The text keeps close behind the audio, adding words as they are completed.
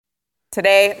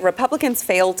Today, Republicans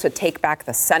failed to take back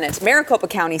the Senate. Maricopa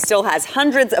County still has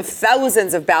hundreds of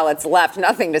thousands of ballots left.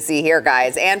 Nothing to see here,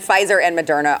 guys. And Pfizer and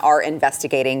Moderna are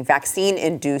investigating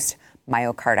vaccine-induced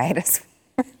myocarditis.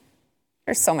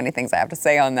 There's so many things I have to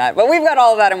say on that. But we've got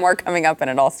all of that and more coming up, and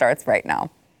it all starts right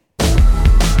now.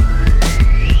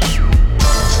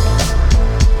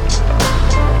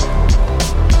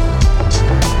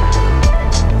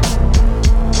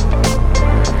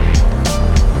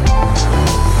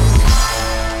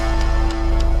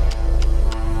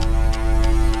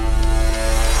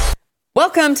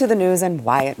 Welcome to the news and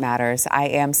why it matters. I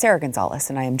am Sarah Gonzalez,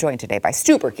 and I am joined today by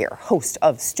Stu Burkier, host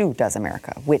of Stu Does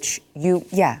America, which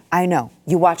I know,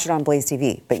 you watch it on Blaze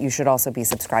TV, but you should also be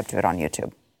subscribed to it on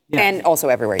YouTube. Yeah. And also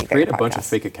everywhere you get your podcasts. Create a bunch of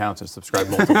fake accounts and subscribe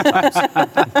multiple times.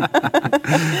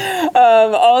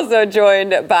 Also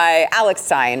joined by Alex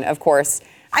Stein, of course.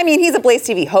 I mean, he's a Blaze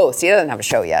TV host. He doesn't have a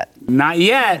show yet. Not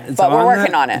yet. But we're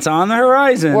working on it. It's on the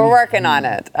horizon. We're working on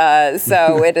it.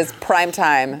 So it is prime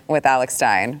time with Alex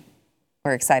Stein.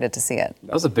 We're excited to see it.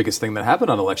 That was the biggest thing that happened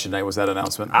on election night was that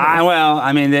announcement.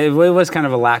 It was kind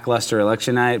of a lackluster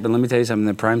election night, but let me tell you something.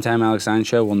 The primetime Alex Stein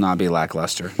show will not be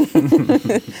lackluster.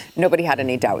 Nobody had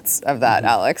any doubts of that,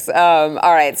 Alex. All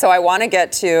right, so I want to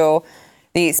get to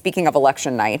speaking of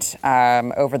election night,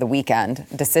 over the weekend,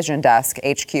 Decision Desk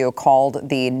HQ called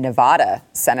the Nevada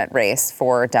Senate race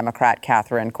for Democrat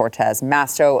Catherine Cortez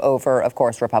Masto over, of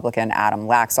course, Republican Adam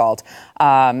Laxalt.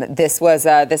 This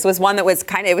was one that was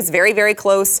it was very, very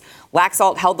close.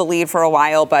 Laxalt held the lead for a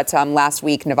while, but last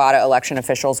week, Nevada election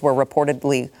officials were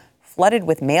reportedly flooded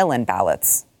with mail-in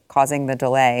ballots, causing the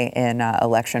delay in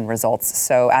election results.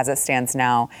 So as it stands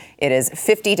now, it is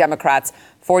 50 Democrats,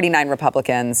 49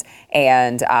 Republicans,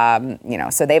 and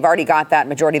so they've already got that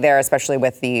majority there, especially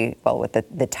with the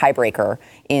tiebreaker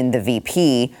in the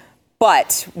VP.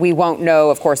 But we won't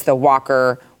know, of course, the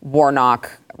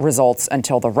Walker-Warnock results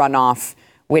until the runoff,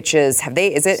 which is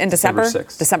it in December?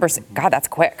 6th. December 6th. God, that's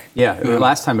quick. Yeah,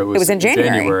 last time it was in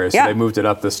January. So they moved it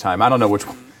up this time. I don't know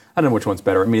which one's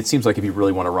better. I mean, it seems like if you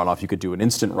really want to run off, you could do an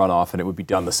instant runoff and it would be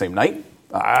done the same night.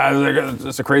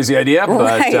 It's a crazy idea, but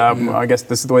right. I guess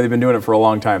this is the way they've been doing it for a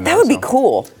long time now. That would be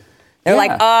cool. They're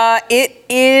like, it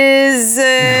is,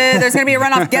 there's going to be a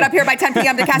runoff. Get up here by 10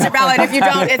 p.m. to cast your ballot. If you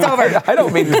don't, it's over. I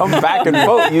don't mean come back and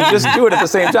vote. You just do it at the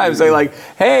same time. Say like,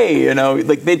 hey,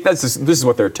 this is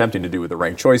what they're attempting to do with the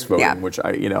ranked choice voting, which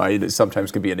I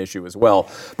sometimes can be an issue as well.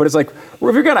 But it's like, if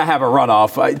you're going to have a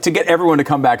runoff, to get everyone to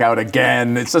come back out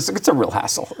again, it's a real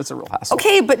hassle. It's a real hassle.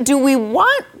 Okay, but do we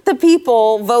want the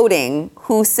people voting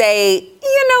who say,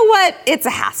 you know what, it's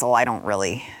a hassle. I don't want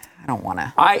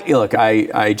to.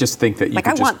 I just think that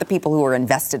I want the people who are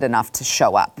invested enough to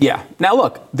show up. Yeah. Now,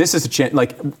 look, this is a chance.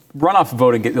 Runoff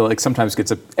voting, sometimes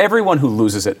everyone who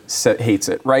loses it hates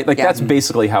it, right? That's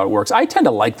basically how it works. I tend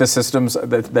to like the systems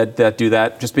that do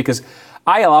that, just because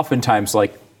I oftentimes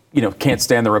can't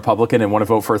stand the Republican and want to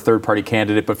vote for a third-party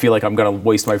candidate, but feel like I'm going to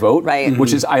waste my vote. Right.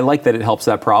 Which is, I like that it helps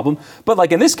that problem. But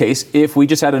in this case, if we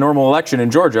just had a normal election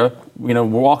in Georgia,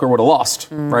 Walker would have lost,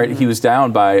 right? He was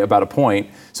down by about a point.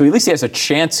 So at least he has a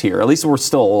chance here. At least we're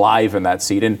still alive in that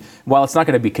seat. And while it's not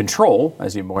going to be control,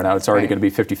 as you point out, it's already going to be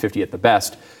 50-50 at the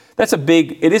best.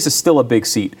 It is still a big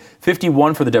seat.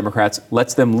 51 for the Democrats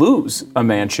lets them lose a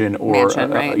Manchin or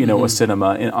a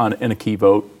cinema in a key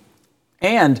vote.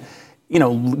 And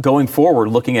going forward,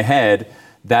 looking ahead,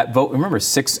 that vote, remember, it's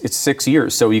 6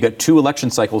 years. So you got 2 election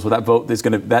cycles where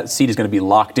that seat is going to be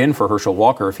locked in for Herschel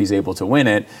Walker if he's able to win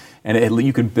it. And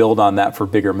you can build on that for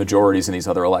bigger majorities in these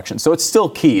other elections. So it's still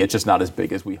key. It's just not as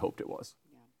big as we hoped it was.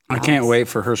 I can't wait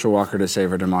for Herschel Walker to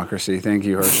save our democracy. Thank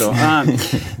you, Herschel.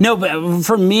 No, but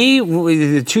for me,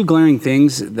 the 2 glaring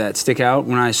things that stick out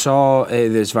when I saw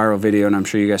this viral video, and I'm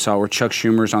sure you guys saw, where Chuck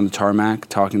Schumer's on the tarmac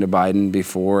talking to Biden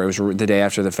before. It was the day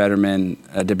after the Fetterman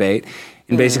debate.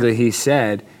 And basically he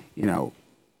said,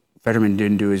 Fetterman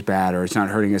didn't do as bad, or it's not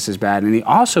hurting us as bad. And he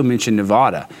also mentioned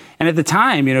Nevada. And at the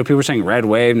time, people were saying red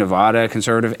wave, Nevada,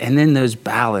 conservative. And then those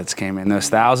ballots came in. Those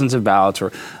thousands of ballots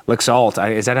were Laxalt.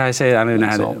 Is that how I say it? I don't even know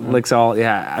how to. Laxalt,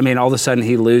 yeah. I mean, all of a sudden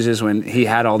he loses when he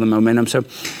had all the momentum. So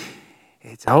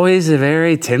it's always a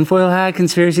very tinfoil hat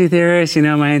conspiracy theorist.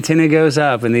 My antenna goes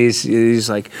up, and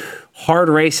these hard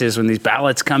races when these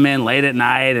ballots come in late at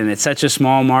night and it's such a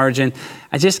small margin.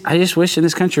 I just wish in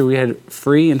this country we had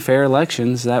free and fair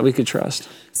elections that we could trust.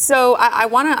 So I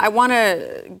want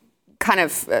to kind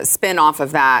of spin off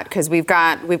of that, because we've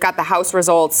got the House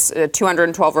results,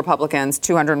 212 Republicans,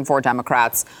 204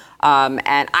 Democrats.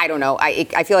 And I don't know.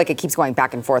 I feel like it keeps going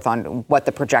back and forth on what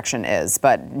the projection is.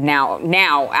 But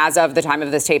now, as of the time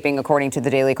of this taping, according to the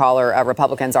Daily Caller,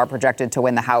 Republicans are projected to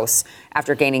win the House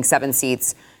after gaining 7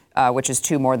 seats. which is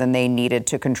 2 more than they needed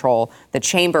to control the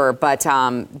chamber. But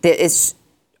it's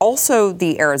also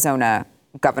the Arizona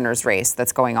governor's race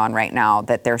that's going on right now,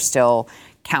 that they're still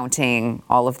counting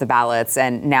all of the ballots.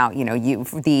 And now,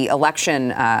 the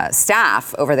election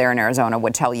staff over there in Arizona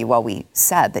would tell you, well, we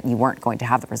said that you weren't going to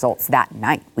have the results that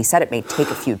night. We said it may take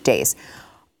a few days.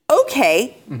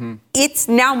 Okay, It's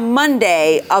now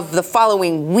Monday of the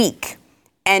following week,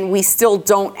 and we still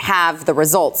don't have the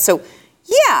results. So,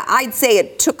 yeah, I'd say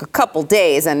it took a couple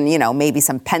days and, maybe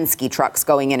some Penske trucks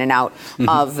going in and out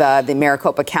of the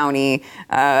Maricopa County,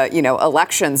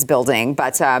 elections building.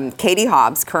 But Katie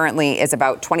Hobbs currently is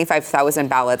about 25,000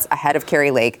 ballots ahead of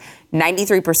Kari Lake,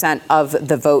 93% of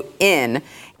the vote in.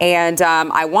 And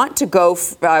I want to go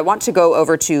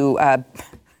over to...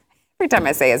 Every time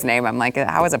I say his name, I'm like,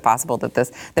 how is it possible that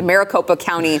the Maricopa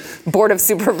County Board of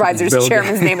Supervisors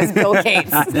chairman's name is Bill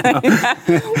Gates? What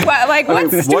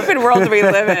stupid world do we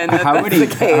live in? How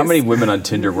many women on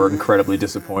Tinder were incredibly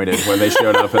disappointed when they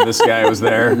showed up and this guy was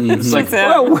there? It's like,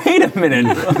 well, wait a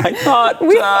minute. I thought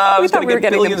I was going to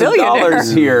get billions of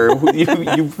dollars here.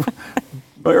 You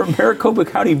Maricopa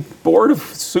County Board of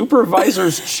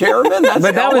Supervisors chairman?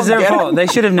 That was their fault. They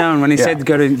should have known when he said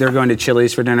they're going to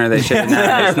Chili's for dinner. They should have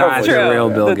known. It's not the real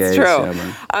Bill Gates. True.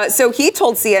 So he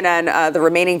told CNN the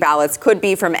remaining ballots could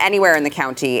be from anywhere in the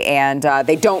county, and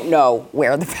they don't know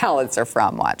where the ballots are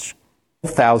from. Watch.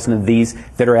 1,000 of these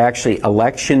that are actually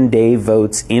election day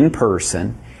votes in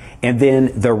person, and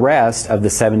then the rest of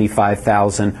the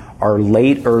 75,000 are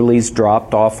late earlies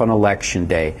dropped off on election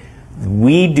day.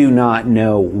 We do not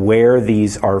know where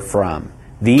these are from.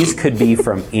 These could be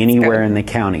from anywhere in the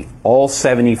county, all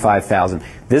 75,000.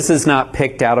 This is not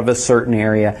picked out of a certain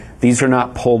area. These are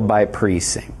not pulled by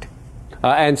precinct.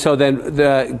 And so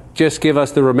then just give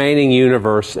us the remaining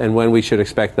universe and when we should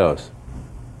expect those.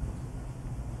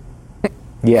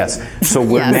 Yes. So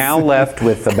we're now left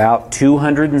with about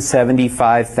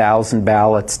 275,000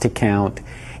 ballots to count,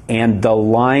 and the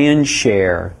lion's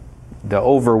share, the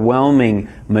overwhelming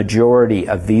majority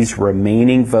of these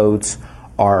remaining votes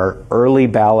are early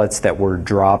ballots that were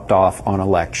dropped off on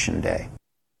Election Day.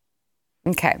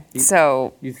 Okay,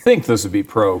 so... You think those would be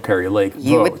pro-Kari Lake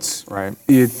votes, right?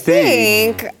 You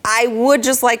think. I would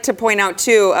just like to point out,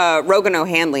 too, Rogan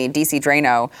O'Hanley, DC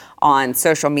Drano, on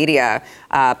social media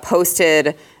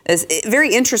posted,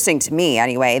 very interesting to me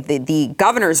anyway, the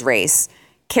governor's race.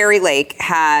 Kari Lake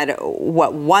had,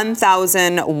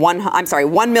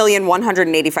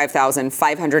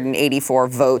 1,185,584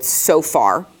 votes so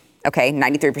far. Okay,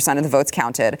 93% of the votes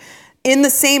counted. In the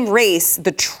same race,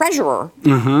 the treasurer,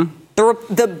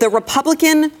 the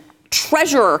Republican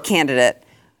treasurer candidate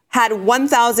had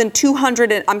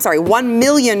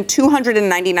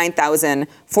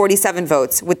 1,299,047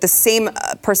 votes with the same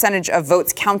percentage of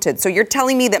votes counted. So you're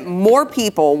telling me that more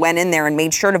people went in there and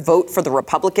made sure to vote for the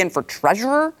Republican for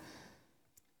treasurer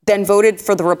than voted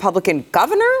for the Republican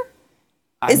governor?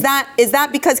 Is that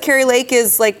because Kari Lake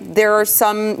is like, there are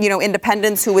some,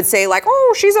 independents who would say like,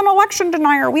 oh, she's an election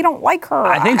denier. We don't like her.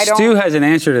 I think Stu has an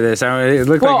answer to this. It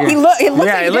looked like he looked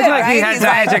like he had an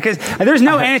answer, because there's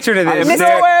no answer to this. There's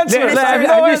no answer.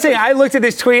 I'm just saying, I looked at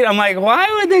this tweet. I'm like, why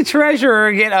would the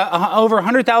treasurer get over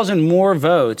 100,000 more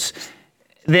votes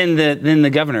than the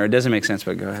governor? It doesn't make sense,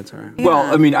 but go ahead, sorry. Yeah.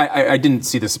 Well, I mean, I didn't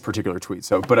see this particular tweet,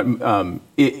 but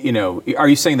are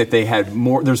you saying that they had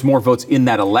more? There's more votes in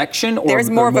that election, or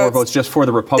there's more votes just for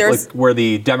the Republic, where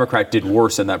the Democrat did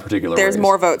worse in that particular? There's race?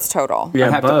 more votes total.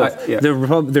 Yeah, both.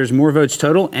 There's more votes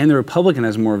total, and the Republican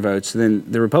has more votes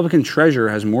than the Republican treasurer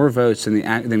has more votes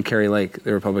than Kari Lake,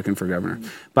 the Republican for governor,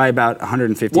 by about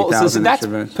 150,000. Well, so that's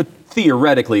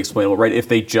theoretically explainable, right? If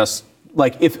they just.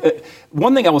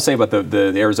 One thing I will say about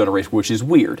the Arizona race, which is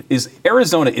weird, is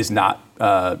Arizona is not,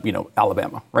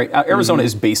 Alabama, right? Arizona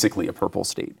is basically a purple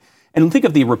state. And think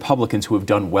of the Republicans who have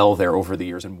done well there over the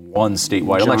years and won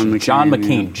statewide elections. John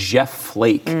McCain, Jeff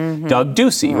Flake, Doug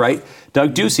Ducey, right?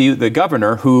 Doug Ducey, the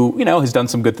governor, who, has done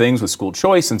some good things with school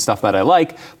choice and stuff that I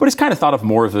like, but is kind of thought of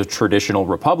more as a traditional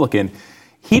Republican.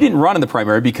 He didn't run in the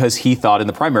primary because he thought in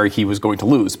the primary he was going to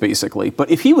lose, basically.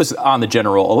 But if he was on the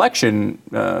general election,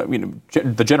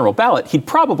 the general ballot, he'd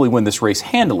probably win this race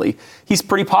handily. He's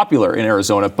pretty popular in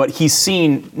Arizona, but he's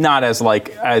seen not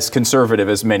as conservative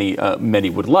as many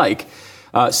would like.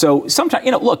 So sometimes,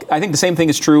 look, I think the same thing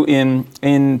is true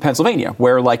in Pennsylvania,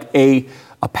 where a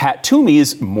Pat Toomey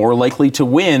is more likely to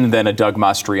win than a Doug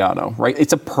Mastriano, right?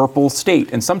 It's a purple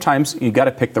state, and sometimes you got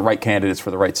to pick the right candidates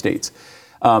for the right states.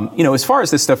 As far as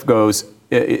this stuff goes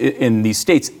in these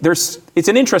states, it's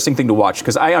an interesting thing to watch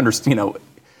because I understand,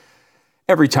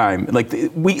 every time,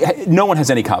 no one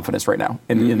has any confidence right now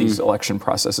in these election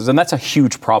processes, and that's a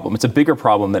huge problem. It's a bigger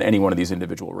problem than any one of these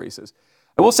individual races.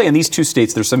 I will say in these two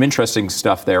states, there's some interesting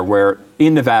stuff there where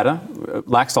in Nevada,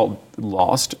 Laxalt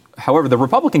lost. However, the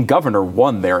Republican governor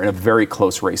won there in a very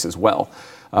close race as well.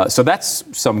 So that's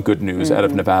some good news out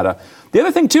of Nevada. The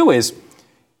other thing, too, is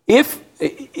if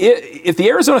the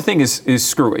Arizona thing is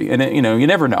screwy, and you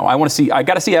never know. I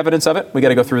got to see evidence of it. We got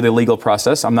to go through the legal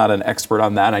process. I'm not an expert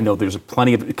on that. I know there's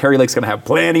Kari Lake's going to have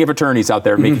plenty of attorneys out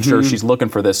there making sure she's looking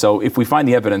for this. So if we find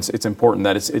the evidence, it's important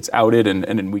that it's outed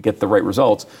and we get the right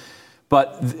results.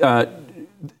 But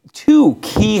two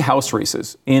key House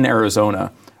races in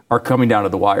Arizona are coming down to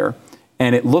the wire,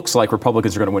 and it looks like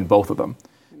Republicans are going to win both of them.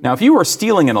 Now, if you were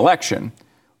stealing an election,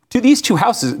 these two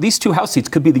House seats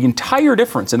could be the entire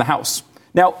difference in the House.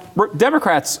 Now,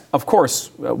 Democrats, of course,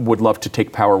 would love to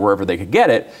take power wherever they could get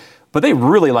it, but they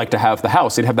really like to have the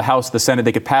House. They'd have the House, the Senate,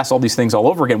 they could pass all these things all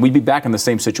over again. We'd be back in the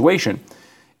same situation.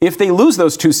 If they lose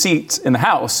those two seats in the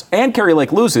House and Kari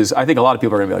Lake loses, I think a lot of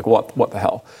people are going to be like, what the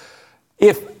hell?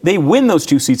 If they win those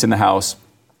two seats in the House,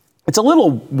 it's a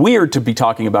little weird to be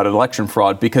talking about an election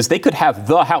fraud because they could have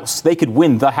the House. They could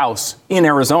win the House in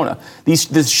Arizona.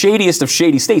 The shadiest of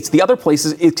shady states. The other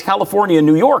places is California and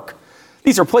New York.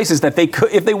 These are places that they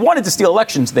could, if they wanted to steal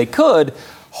elections, they could.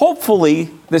 Hopefully,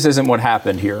 this isn't what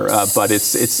happened here, but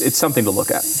it's something to look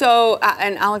at. So,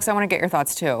 and Alex, I want to get your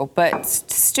thoughts too. But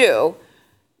Stu,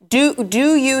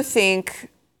 do you think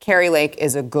Kari Lake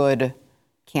is a good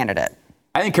candidate?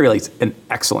 I think Kari Lake's an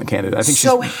excellent candidate. I think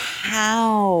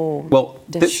how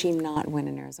does she not win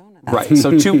in Arizona? Right.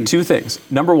 So two things.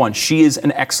 Number one, she is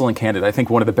an excellent candidate. I think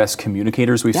one of the best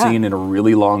communicators we've seen in a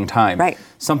really long time. Right.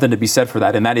 Something to be said for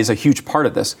that, and that is a huge part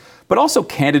of this. But also,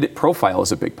 candidate profile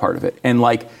is a big part of it. And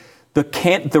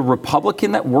the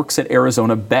Republican that works at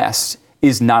Arizona best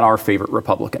is not our favorite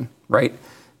Republican, right?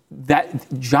 That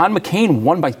John McCain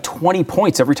won by 20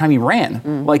 points every time he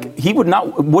ran. Would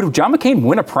John McCain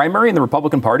win a primary in the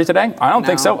Republican Party today? I don't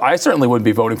think so. I certainly wouldn't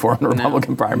be voting for him in the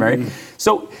Republican primary.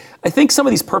 So I think some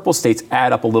of these purple states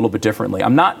add up a little bit differently.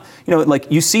 I'm not,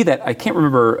 you see that, I can't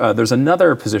remember, there's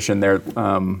another position there,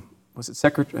 was it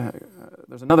secretary?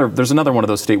 There's another one of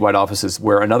those statewide offices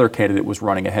where another candidate was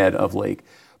running ahead of Lake.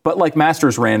 But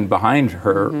Masters ran behind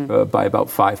her by about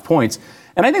 5 points.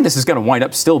 And I think this is going to wind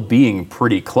up still being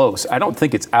pretty close. I don't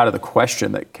think it's out of the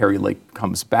question that Kari Lake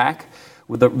comes back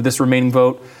with this remaining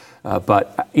vote.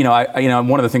 But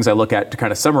one of the things I look at to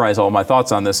kind of summarize all my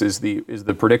thoughts on this is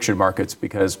the prediction markets,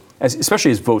 because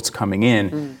especially as votes coming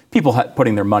in, people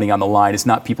putting their money on the line. It's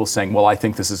not people saying, well, I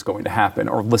think this is going to happen,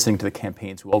 or listening to the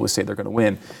campaigns who always say they're going to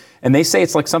win. And they say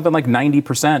it's something like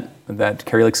 90% that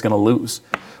Kari Lake's going to lose,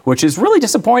 which is really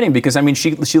disappointing because,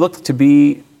 she looked to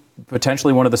be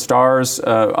potentially one of the stars,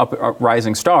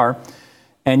 rising star.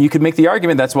 And you could make the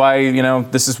argument that's why,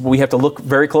 we have to look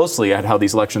very closely at how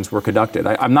these elections were conducted.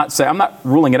 I'm not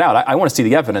ruling it out. I want to see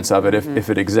the evidence of it if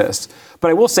it exists.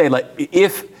 But I will say,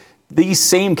 if these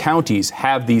same counties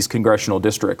have these congressional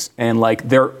districts and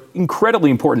they're incredibly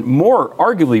important,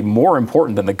 arguably more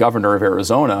important than the governor of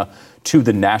Arizona to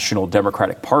the National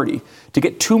Democratic Party, to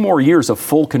get 2 more years of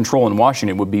full control in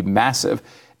Washington would be massive.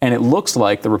 And it looks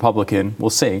like Republican's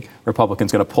going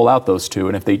to pull out those 2.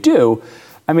 And if they do,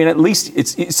 at least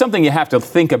it's something you have to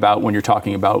think about when you're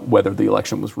talking about whether the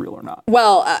election was real or not.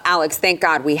 Well, Alex, thank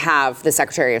God we have the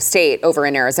Secretary of State over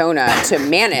in Arizona to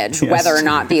manage whether or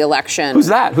not the election. Who's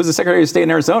that? Who's the Secretary of State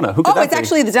in Arizona? Who could that be?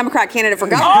 Actually the Democrat candidate for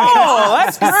governor. Oh,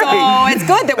 that's great. So it's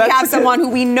good that we have someone who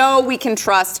we know we can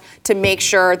trust to make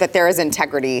sure that there is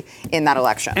integrity in that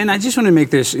election. And I just want to make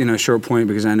this, a short point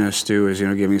because I know Stu is,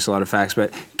 giving us a lot of facts.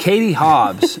 But Katie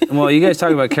Hobbs, well, you guys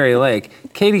talk about Kari Lake.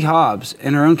 Katie Hobbs,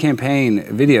 in her own campaign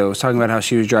video, was talking about how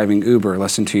she was driving Uber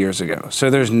less than 2 years ago. So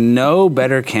there's no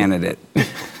better candidate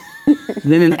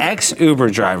than an ex-Uber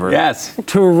driver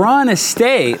to run a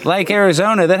state like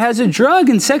Arizona that has a drug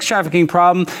and sex trafficking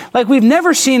problem like we've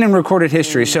never seen in recorded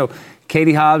history. So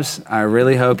Katie Hobbs, I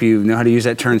really hope you know how to use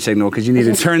that turn signal because you need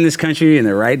to turn this country in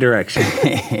the right direction.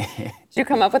 Did you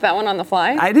come up with that one on the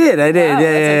fly? I did. Wow,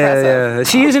 Yeah.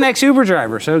 She is an ex-Uber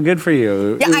driver, so good for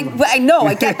you. Yeah, I know.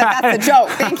 I get that. That's the joke.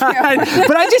 Thank you.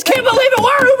 But I just can't believe it.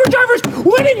 Why are Uber drivers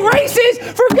winning races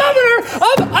for governor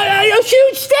of a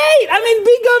huge state?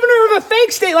 Be governor of a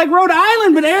fake state like Rhode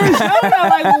Island, but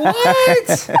Arizona,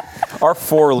 what? Our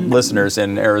 4 listeners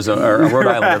in Arizona or Rhode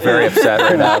Island are very upset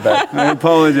right now. I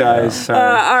apologize. All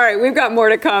right, we've got more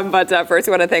to come, but first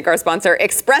we want to thank our sponsor,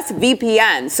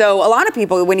 ExpressVPN. So a lot of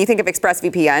people, when you think of ExpressVPN,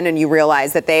 ExpressVPN and you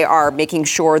realize that they are making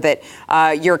sure that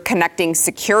you're connecting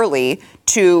securely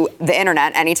to the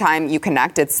internet. Anytime you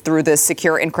connect, it's through this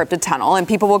secure encrypted tunnel. And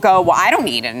people will go, well, I don't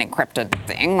need an encrypted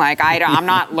thing. Like, I'm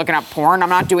not looking up porn. I'm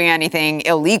not doing anything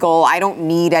illegal. I don't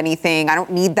need anything. I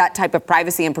don't need that type of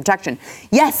privacy and protection.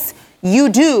 Yes, you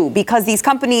do, because these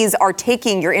companies are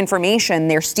taking your information,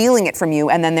 they're stealing it from you,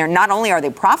 and then they're not only are they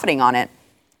profiting on it,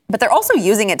 but they're also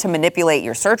using it to manipulate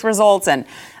your search results and,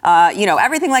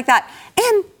 everything like that.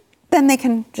 And then they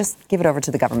can just give it over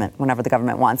to the government whenever the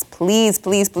government wants. Please,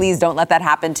 please, please don't let that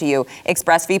happen to you.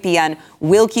 ExpressVPN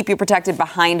will keep you protected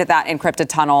behind that encrypted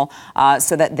tunnel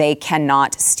so that they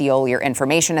cannot steal your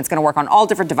information. It's going to work on all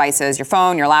different devices, your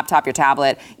phone, your laptop, your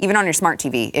tablet, even on your smart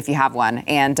TV if you have one.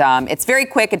 And it's very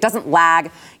quick. It doesn't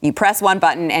lag. You press one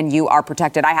button and you are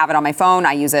protected. I have it on my phone.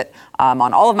 I use it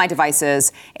on all of my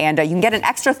devices. And you can get an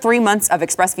extra 3 months of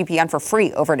ExpressVPN for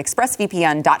free over at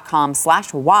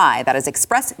expressvpn.com/Y. That is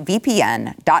expressvpn.com/Y.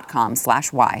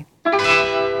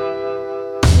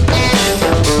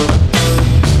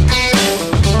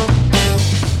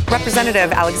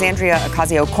 Representative Alexandria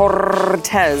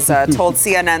Ocasio-Cortez told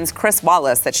CNN's Chris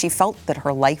Wallace that she felt that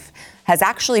her life has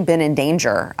actually been in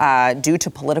danger due to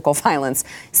political violence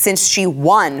since she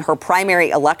won her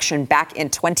primary election back in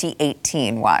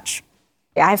 2018. Watch.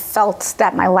 I felt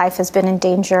that my life has been in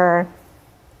danger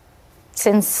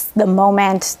since the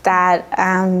moment that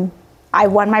I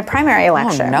won my primary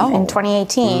election in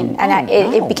 2018.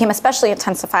 It became especially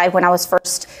intensified when I was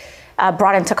first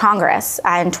brought into Congress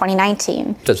in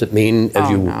 2019. Does it mean as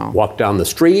you walk down the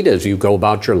street, as you go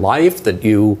about your life, that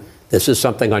this is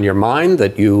something on your mind,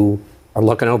 that you are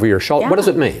looking over your shoulder? Yeah. What does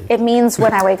it mean? It means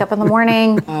when I wake up in the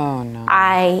morning,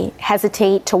 I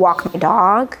hesitate to walk my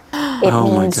dog. It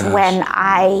means when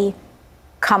I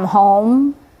come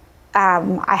home,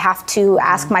 I have to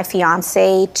ask my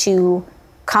fiance to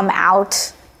come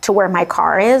out to where my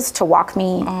car is to walk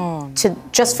me to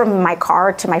just from my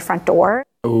car to my front door.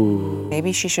 Ooh.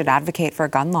 Maybe she should advocate for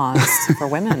gun laws for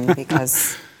women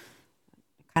because it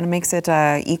kind of makes it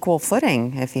equal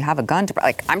footing if you have a gun.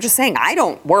 I'm just saying, I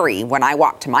don't worry when I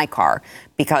walk to my car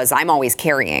because I'm always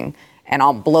carrying and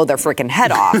I'll blow their freaking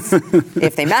head off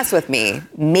if they mess with me.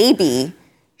 Maybe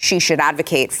she should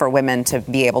advocate for women to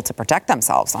be able to protect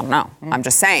themselves. I don't know. I'm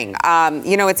just saying.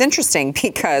 It's interesting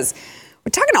because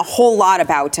we're talking a whole lot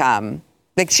about,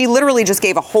 she literally just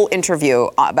gave a whole interview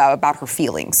about her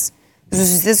feelings.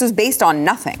 This was based on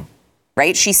nothing,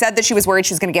 right? She said that she was worried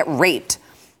she was going to get raped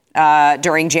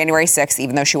during January 6th,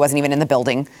 even though she wasn't even in the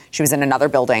building. She was in another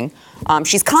building.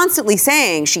 She's constantly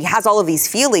saying she has all of these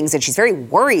feelings and she's very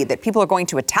worried that people are going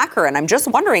to attack her. And I'm just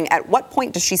wondering, at what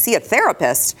point does she see a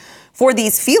therapist for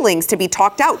these feelings to be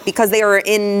talked out? Because they are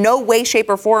in no way, shape,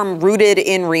 or form rooted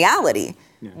in reality.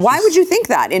 Yeah, why would you think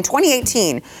that? In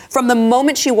 2018, from the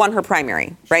moment she won her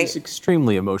primary, right? She's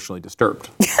extremely emotionally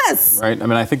disturbed. Yes. Right?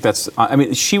 I think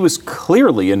she was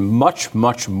clearly in much,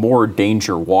 much more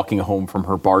danger walking home from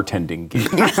her bartending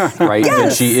gig, right? Yes.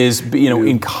 Than she is,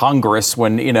 in Congress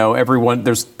when,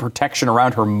 there's protection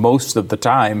around her most of the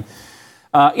time.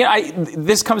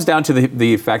 This comes down to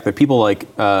the fact that people like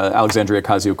Alexandria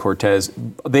Ocasio-Cortez,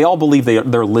 they all believe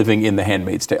they're living in The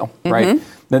Handmaid's Tale, right? Mm-hmm.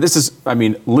 Now, this is,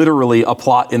 literally a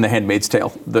plot in The Handmaid's Tale,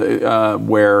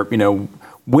 where,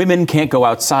 women can't go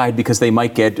outside because they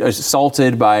might get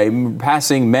assaulted by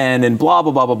passing men and blah,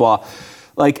 blah, blah, blah, blah.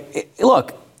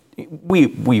 Look,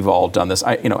 we've all done this.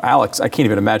 Alex, I can't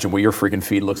even imagine what your freaking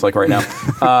feed looks like right now.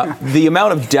 The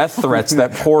amount of death threats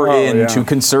that pour into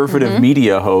conservative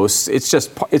media hosts,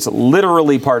 it's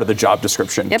literally part of the job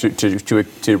description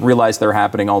to realize they're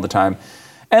happening all the time.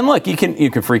 And look, you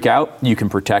can freak out. You can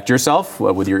protect yourself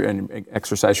and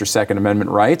exercise your Second Amendment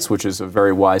rights, which is a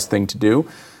very wise thing to do.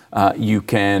 You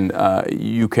can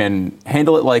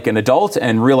handle it like an adult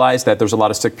and realize that there's a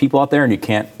lot of sick people out there, and you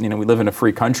can't. We live in a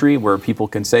free country where people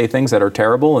can say things that are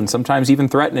terrible and sometimes even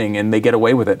threatening, and they get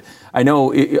away with it. I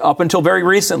know up until very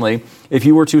recently, if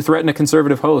you were to threaten a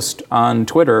conservative host on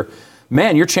Twitter,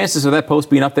 man, your chances of that post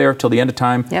being up there till the end of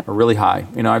time are really high.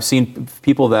 I've seen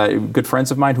people good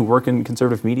friends of mine who work in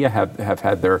conservative media have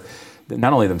had their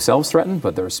not only themselves threatened,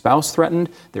 but their spouse threatened,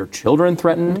 their children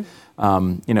threatened.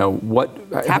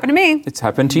 It's happened to me. It's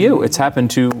happened to you. It's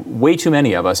happened to way too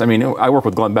many of us. I work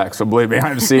with Glenn Beck, so believe me,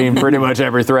 I've seen pretty much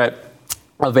every threat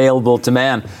available to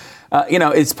man.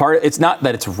 It's not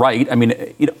that it's right.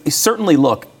 Certainly,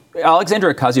 look,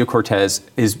 Alexandria Ocasio-Cortez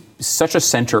is such a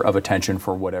center of attention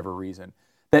for whatever reason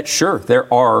that sure,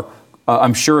 there are,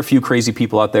 I'm sure, a few crazy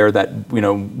people out there that,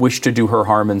 wish to do her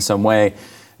harm in some way.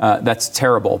 That's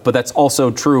terrible. But that's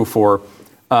also true for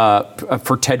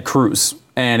Ted Cruz.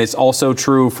 and it's also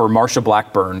true for Marsha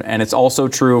Blackburn, and it's also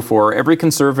true for every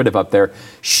conservative up there.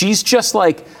 She's just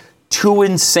like too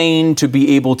insane to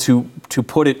be able to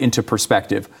put it into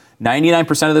perspective.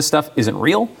 99% of this stuff isn't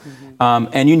real,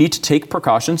 and you need to take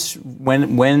precautions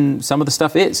when some of the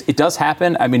stuff is. It does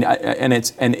happen. I mean,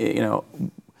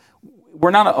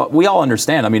 we all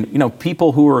understand. I mean,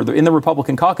 people who are in the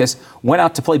Republican caucus went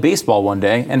out to play baseball one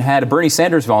day and had a Bernie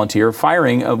Sanders volunteer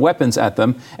firing weapons at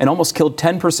them and almost killed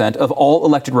 10% of all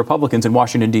elected Republicans in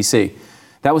Washington, D.C.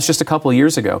 That was just a couple of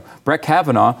years ago. Brett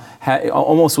Kavanaugh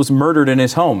almost was murdered in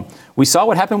his home. We saw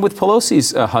what happened with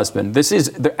Pelosi's husband. This is,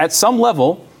 at some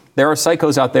level, there are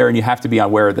psychos out there, and you have to be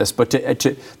aware of this. But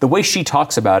the way she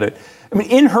talks about it, I mean,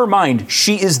 in her mind,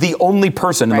 she is the only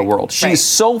person in the world. She is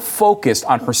so focused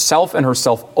on herself and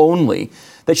herself only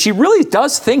that she really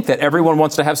does think that everyone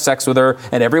wants to have sex with her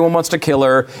and everyone wants to kill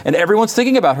her and everyone's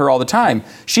thinking about her all the time.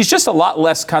 She's just a lot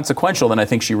less consequential than I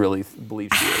think she really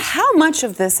believes she is. How much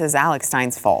of this is Alex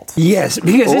Stein's fault? Yes,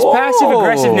 because this passive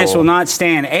aggressiveness will not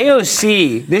stand.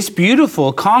 AOC, this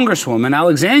beautiful Congresswoman,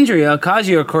 Alexandria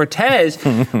Ocasio-Cortez,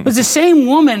 was the same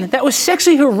woman that was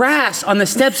sexually harassed on the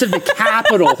steps of the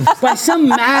Capitol by some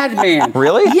madman.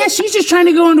 Really? Yes, she's just trying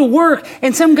to go into work,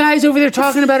 and some guy's over there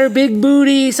talking about her big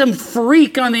booty, some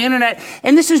freak on the internet,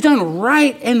 and this is done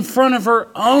right in front of her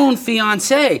own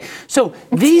fiance. So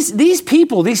these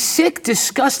people, these sick,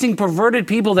 disgusting, perverted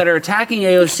people that are attacking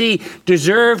AOC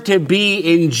deserve to be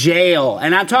in jail.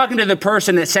 And I'm talking to the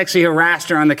person that sexually harassed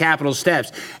her on the Capitol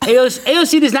steps.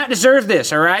 AOC does not deserve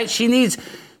this, all right? She needs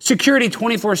security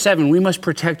 24/7. We must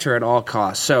protect her at all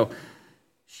costs. So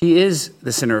she is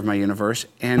the center of my universe,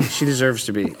 and she deserves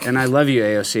to be. And I love you,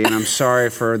 AOC, and I'm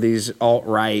sorry for these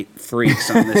alt-right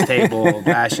freaks on this table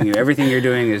bashing you. Everything you're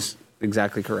doing is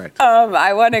exactly correct.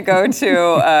 I want to go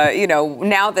to,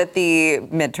 now that the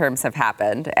midterms have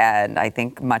happened, and I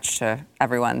think much to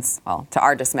everyone's, to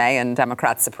our dismay and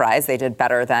Democrats' surprise, they did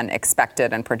better than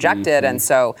expected and projected. And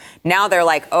so now they're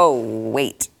like, oh,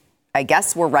 wait. I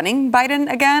guess we're running Biden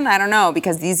again? I don't know,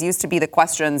 because these used to be the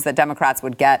questions that Democrats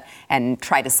would get and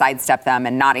try to sidestep them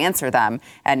and not answer them.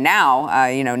 And now,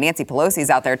 Nancy Pelosi's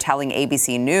out there telling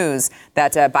ABC News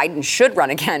that Biden should run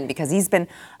again because he's been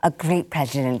a great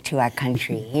president to our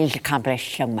country. He's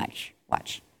accomplished so much.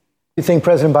 Watch. You think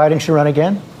President Biden should run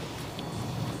again?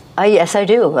 Yes, I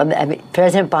do.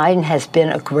 President Biden has been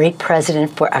a great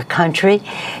president for our country.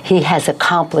 He has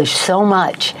accomplished so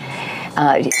much.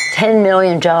 10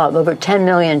 million jobs, over 10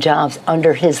 million jobs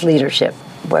under his leadership,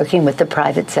 working with the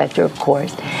private sector, of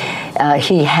course.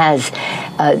 He has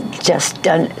just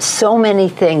done so many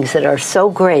things that are so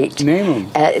great. Name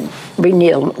them. We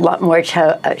need a lot more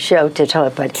show to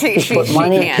talk about. He's put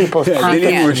money in people's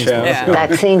pockets,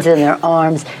 vaccines in their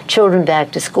arms, children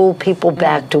back to school, people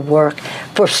back to work,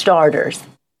 for starters.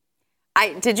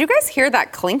 Did you guys hear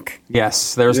that clink?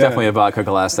 Yes, there was definitely a vodka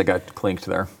glass that got clinked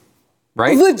there.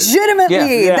 Right?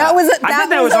 Legitimately. Yeah. That was I thought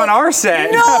that was on our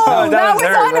set. No, that was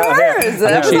on hers.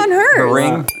 That was on hers. The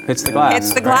ring hits the glass.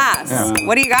 It's the glass. Yeah.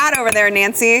 What do you got over there,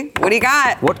 Nancy? What do you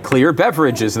got? What clear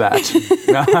beverage is that?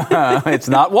 It's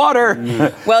not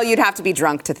water. Well, you'd have to be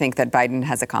drunk to think that Biden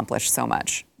has accomplished so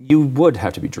much. You would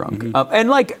have to be drunk.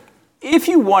 And if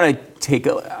you want to take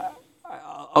a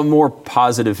more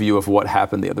positive view of what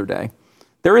happened the other day,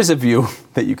 there is a view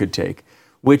that you could take,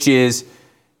 which is,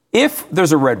 if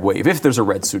there's a red wave, if there's a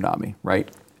red tsunami, right,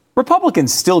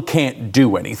 Republicans still can't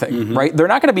do anything, right? They're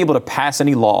not going to be able to pass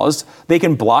any laws. They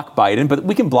can block Biden, but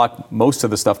we can block most of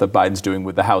the stuff that Biden's doing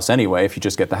with the House anyway, if you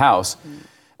just get the House.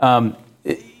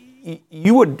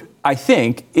 You would, I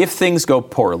think, if things go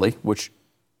poorly, which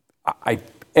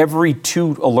every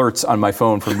 2 alerts on my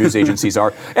phone from news agencies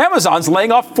are, Amazon's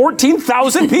laying off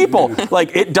 14,000 people.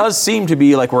 It does seem to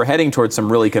be like we're heading towards some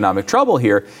real economic trouble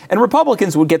here. And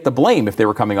Republicans would get the blame if they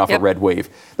were coming off a red wave.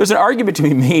 There's an argument to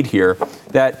be made here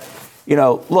that,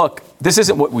 look, this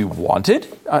isn't what we wanted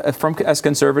as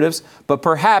conservatives, but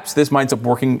perhaps this winds up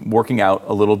working out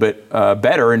a little bit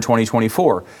better in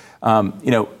 2024.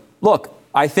 Look,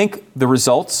 I think the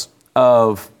results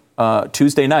of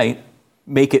Tuesday night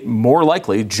make it more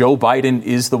likely Joe Biden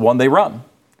is the one they run.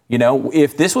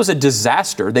 If this was a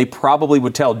disaster, they probably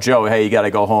would tell Joe, hey, you got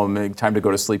to go home. Time to go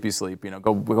to sleepy sleep.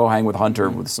 Go hang with Hunter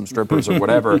with some strippers or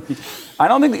whatever. I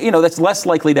don't think, that's less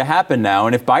likely to happen now.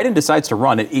 And if Biden decides to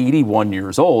run at 81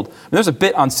 years old, there's a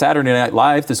bit on Saturday Night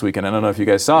Live this weekend, I don't know if you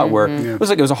guys saw it, where it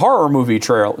was a horror movie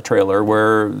trailer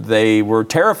where they were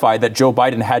terrified that Joe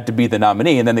Biden had to be the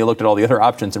nominee. And then they looked at all the other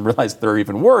options and realized they're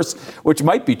even worse, which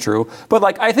might be true.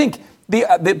 But I think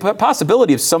the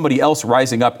possibility of somebody else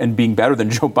rising up and being better than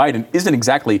Joe Biden isn't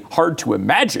exactly hard to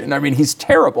imagine. I mean, he's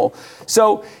terrible.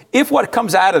 So if what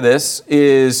comes out of this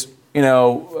is,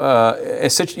 a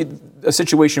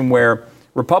situation where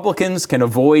Republicans can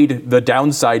avoid the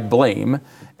downside blame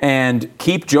and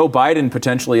keep Joe Biden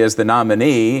potentially as the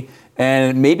nominee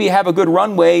and maybe have a good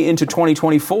runway into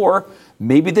 2024,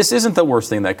 maybe this isn't the worst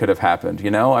thing that could have happened.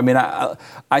 I mean,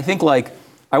 I think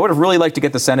I would have really liked to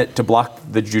get the Senate to block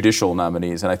the judicial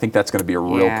nominees, and I think that's going to be a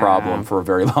real problem for a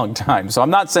very long time. So I'm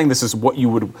not saying this is what you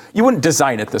wouldn't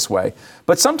design it this way,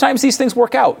 but sometimes these things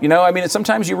work out. I mean,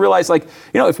 sometimes you realize,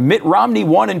 if Mitt Romney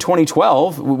won in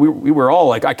 2012, we were all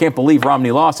like, I can't believe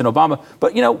Romney lost and Obama.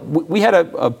 But, we had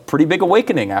a pretty big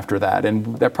awakening after that,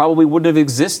 and that probably wouldn't have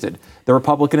existed. The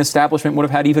Republican establishment would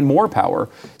have had even more power.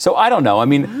 So I don't know. I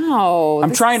mean,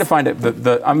 I'm trying to find it.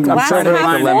 I'm trying to make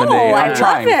the lemonade. I'm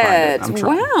trying to find it.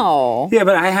 Wow. Yeah,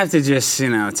 but I have to just,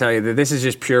 tell you that this is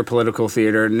just pure political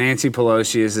theater. Nancy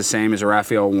Pelosi is the same as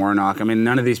Raphael Warnock. I mean,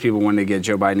 none of these people wanted to get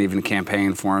Joe Biden even to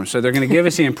campaign for him. So they're going to give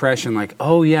us the impression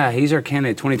oh, yeah, he's our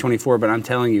candidate 2024. But I'm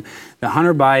telling you, the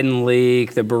Hunter Biden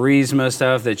leak, the Burisma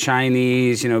stuff, the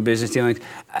Chinese, business dealings,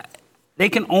 they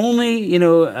can only,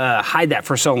 hide that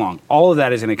for so long. All of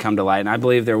that is going to come to light. And I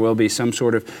believe there will be some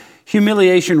sort of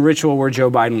humiliation ritual where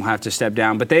Joe Biden will have to step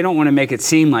down, but they don't want to make it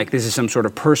seem like this is some sort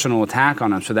of personal attack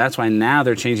on him. So that's why now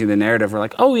they're changing the narrative. We're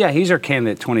like, oh yeah, he's our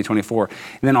candidate 2024. And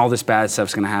then all this bad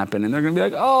stuff's going to happen. And they're going to be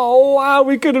like, oh wow,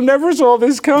 we could have never saw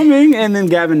this coming. And then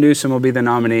Gavin Newsom will be the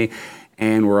nominee.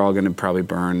 And we're all going to probably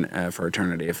burn for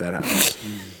eternity if that happens.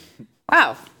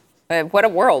 Wow. What a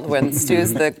world when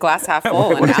Stu's the glass half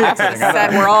full and Alex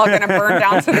said we're all going to burn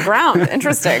down to the ground.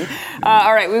 Interesting.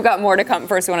 All right, we've got more to come.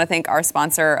 First, we want to thank our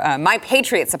sponsor, My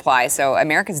Patriot Supply. So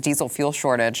America's diesel fuel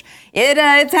shortage.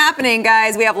 It's happening,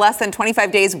 guys. We have less than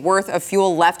 25 days worth of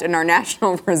fuel left in our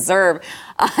national reserve.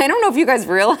 I don't know if you guys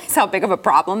realize how big of a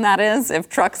problem that is. If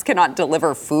trucks cannot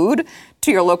deliver food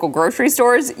to your local grocery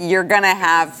stores, you're going to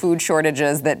have food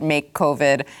shortages that make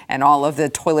COVID and all of the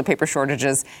toilet paper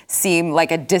shortages seem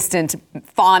like a distant,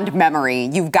 fond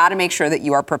memory. You've got to make sure that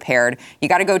you are prepared. You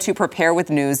got to go to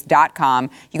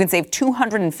preparewithnews.com. You can save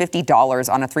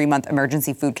 $250 on a 3-month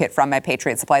emergency food kit from My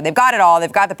Patriot Supply. They've got it all.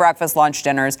 They've got the breakfast, lunch,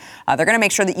 dinners. They're going to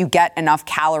make sure that you get enough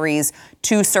calories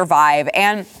to survive.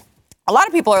 And a lot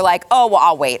of people are like, oh, well,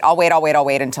 I'll wait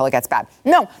until it gets bad.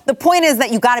 No, the point is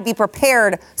that you got to be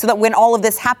prepared so that when all of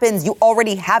this happens, you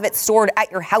already have it stored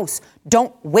at your house.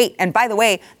 Don't wait. And by the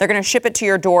way, they're going to ship it to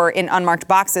your door in unmarked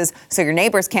boxes so your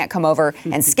neighbors can't come over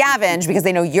and scavenge because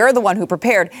they know you're the one who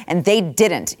prepared and they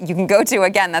didn't. You can go to,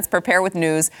 again, that's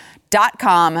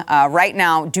preparewithnews.com right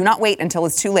now. Do not wait until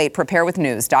it's too late.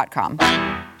 Preparewithnews.com.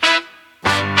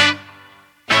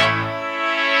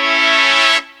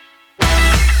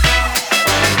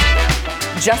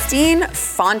 Justine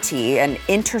Fonte, an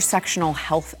intersectional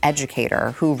health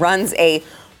educator who runs a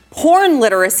porn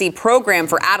literacy program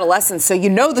for adolescents, so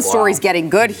the story's getting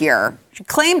good here. She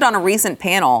claimed on a recent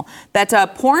panel that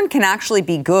porn can actually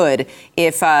be good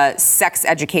if sex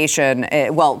education,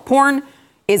 porn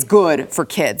is good for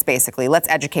kids, basically. Let's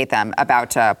educate them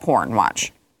about porn.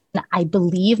 Watch. I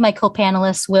believe my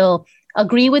co-panelists will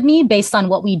agree with me based on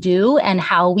what we do and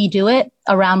how we do it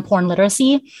around porn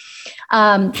literacy,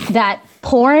 that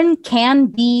porn can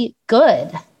be good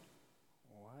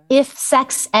if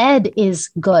sex ed is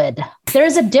good.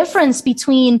 There's a difference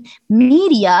between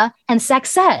media and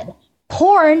sex ed.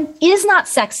 Porn is not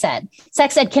sex ed.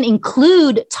 Sex ed can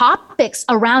include topics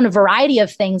around a variety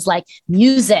of things like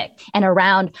music and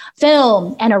around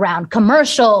film and around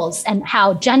commercials and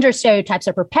how gender stereotypes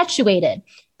are perpetuated.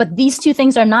 But these two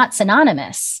things are not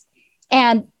synonymous.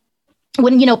 And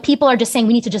when, people are just saying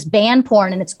we need to just ban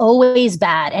porn and it's always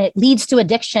bad and it leads to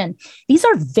addiction, these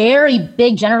are very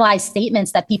big generalized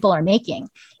statements that people are making.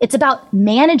 It's about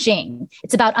managing.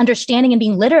 It's about understanding and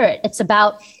being literate. It's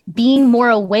about being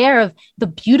more aware of the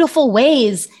beautiful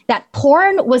ways that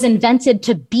porn was invented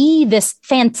to be this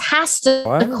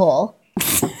fantastical,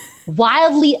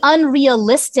 wildly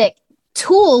unrealistic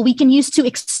tool we can use to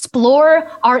explore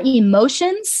our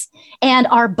emotions and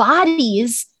our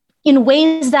bodies in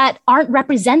ways that aren't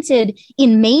represented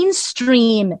in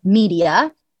mainstream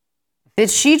media.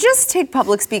 Did she just take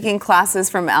public speaking classes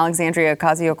from Alexandria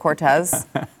Ocasio-Cortez?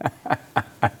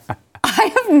 I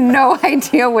have no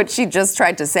idea what she just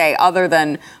tried to say other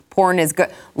than porn is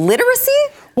good. Literacy?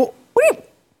 Well,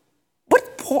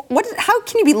 how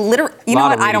can you be literate? You know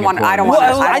what? I don't want to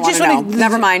know.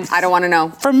 Never mind. I don't want to know.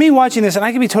 For me watching this, and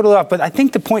I can be totally off, but I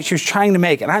think the point she was trying to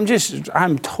make, and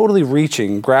I'm totally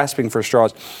grasping for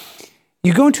straws.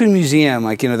 you go into a museum,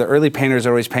 like, the early painters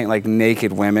always paint like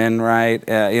naked women, right?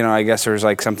 I guess there's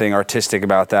like something artistic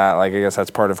about that. Like, I guess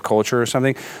that's part of culture or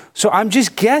something. So I'm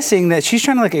just guessing that she's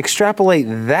trying to like extrapolate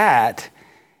that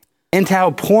into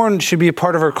how porn should be a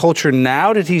part of our culture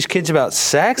now to teach kids about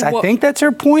sex. I think that's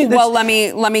her point. Let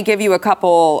me give you a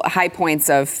couple high points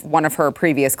of one of her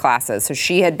previous classes. So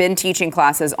she had been teaching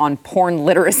classes on porn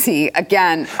literacy.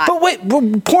 Again,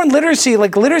 porn literacy,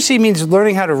 like literacy means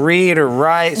learning how to read or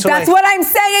write. So that's what I'm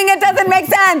saying. It doesn't make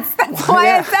sense. That's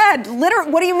why I said literate.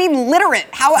 What do you mean literate?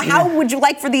 How would you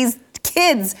like for these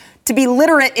kids to be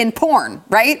literate in porn?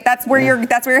 Right? That's where your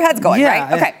head's going.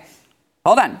 Right? Okay.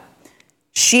 Hold on.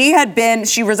 She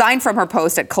resigned from her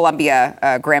post at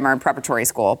Columbia Grammar and Preparatory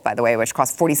School, by the way, which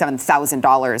cost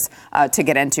 $47,000 to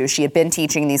get into. She had been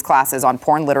teaching these classes on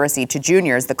porn literacy to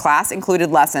juniors. The class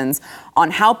included lessons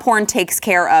on how porn takes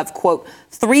care of, quote,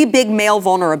 3 big male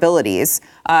vulnerabilities,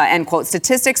 end quote,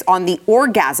 statistics on the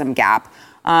orgasm gap.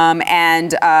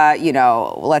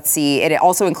 Let's see. It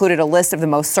also included a list of the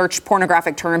most searched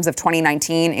pornographic terms of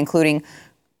 2019, including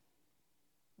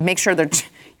make sure they're...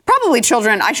 Probably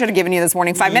children. I should have given you this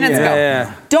warning 5 minutes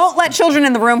ago. Don't let children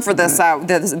in the room for this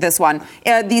this one.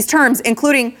 These terms,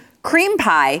 including cream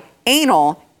pie,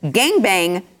 anal,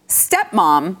 gangbang,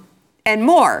 stepmom, and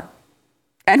more.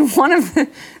 And one of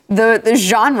the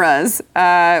genres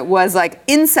was like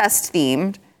incest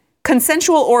themed,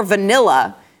 consensual or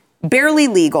vanilla, barely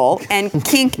legal, and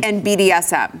kink and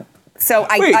BDSM. So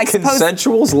I suppose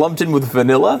consensual's lumped in with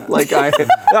vanilla? Like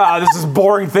this is a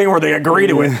boring thing where they agree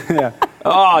to it. Yeah.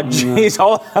 Oh, jeez,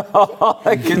 all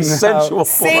that consensual.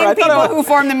 Same people who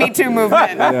formed the Me Too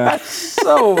movement. That's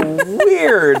so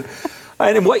weird.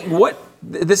 And what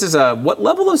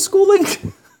level of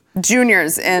schooling?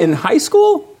 Juniors in high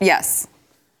school? Yes.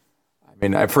 I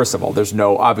mean, first of all, there's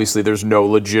no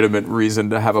legitimate reason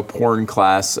to have a porn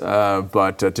class,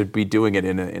 but to be doing it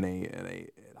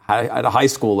at a high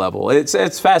school level,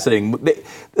 it's fascinating.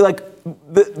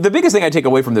 The biggest thing I take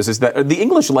away from this is that the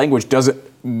English language doesn't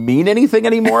mean anything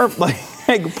anymore. Like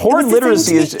porn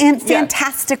literacy is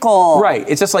fantastical. Right.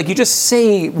 It's just like you just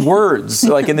say words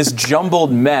like in this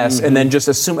jumbled mess and then just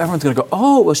assume everyone's going to go,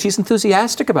 oh, well, she's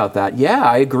enthusiastic about that. Yeah,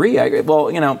 I agree.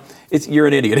 Well, you're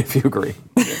an idiot if you agree.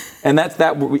 And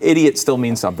that idiot still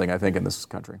means something, I think, in this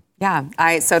country.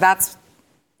 Yeah. So that's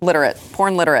literate,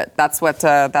 porn literate. That's what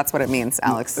it means,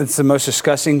 Alex. It's the most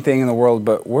disgusting thing in the world.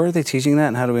 But where are they teaching that,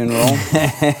 and how do we enroll?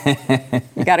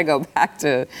 You got to go back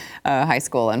to high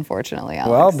school, unfortunately,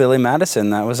 Alex. Well, Billy Madison,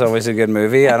 that was always a good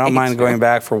movie. I don't mind going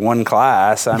back for one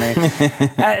class. I mean,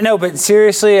 no, but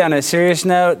seriously, on a serious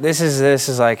note, this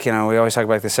is like, we always talk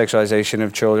about the sexualization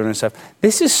of children and stuff.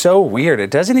 This is so weird.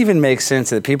 It doesn't even make sense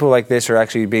that people like this are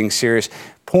actually being serious.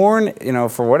 Porn,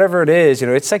 for whatever it is,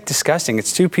 it's like disgusting.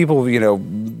 It's two people,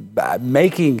 not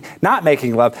making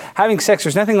love, having sex.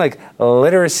 There's nothing like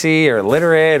literacy or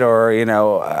literate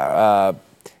or,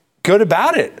 good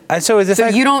about it. And so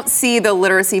you don't see the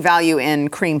literacy value in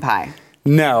cream pie?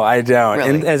 No, I don't. Really?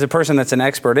 And as a person that's an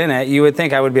expert in it, you would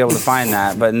think I would be able to find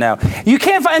that, but no. You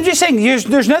can't find, I'm just saying,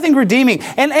 there's nothing redeeming.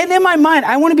 And in my mind,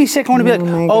 I want to be sick. I want to be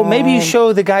like, maybe you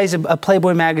show the guys a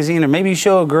Playboy magazine, or maybe you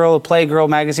show a girl a Playgirl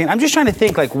magazine. I'm just trying to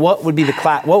think, like, what would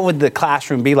the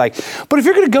classroom be like? But if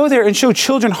you're going to go there and show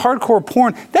children hardcore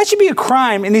porn, that should be a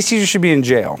crime, and these teachers should be in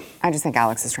jail. I just think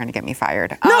Alex is trying to get me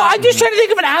fired. No, I'm just trying to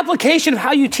think of an application of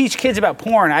how you teach kids about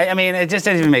porn. I mean, it just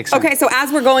doesn't even make sense. Okay, so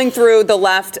as we're going through the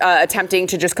left attempting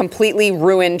to just completely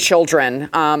ruin children,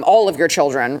 all of your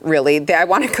children, really, I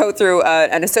want to go through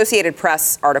an Associated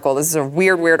Press article. This is a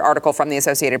weird article from the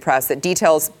Associated Press that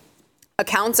details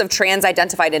accounts of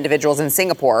trans-identified individuals in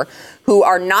Singapore who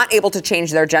are not able to change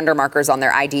their gender markers on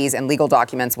their IDs and legal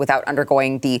documents without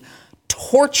undergoing the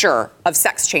torture of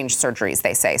sex change surgeries,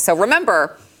 they say. So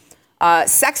remember,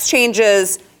 sex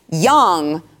changes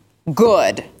young,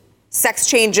 good. Sex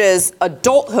changes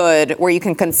adulthood, where you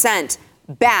can consent,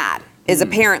 bad, is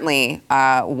apparently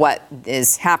what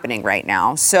is happening right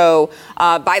now. So,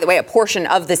 by the way, a portion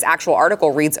of this actual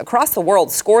article reads, across the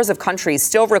world, scores of countries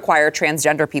still require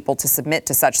transgender people to submit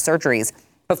to such surgeries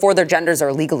before their genders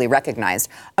are legally recognized,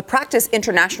 a practice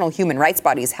international human rights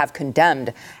bodies have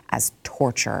condemned as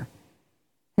torture.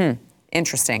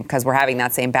 Interesting, because we're having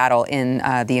that same battle in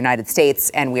the United States,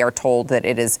 and we are told that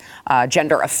it is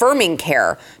gender-affirming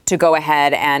care to go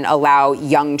ahead and allow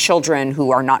young children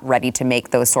who are not ready to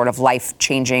make those sort of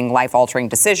life-changing, life-altering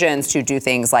decisions to do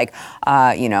things like,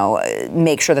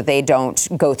 make sure that they don't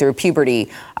go through puberty,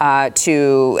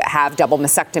 to have double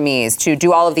mastectomies, to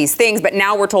do all of these things. But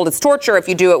now we're told it's torture if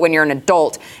you do it when you're an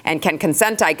adult and can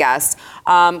consent, I guess,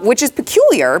 which is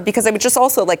peculiar, because I would just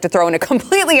also like to throw in a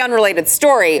completely unrelated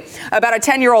story about a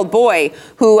 10-year-old boy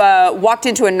who walked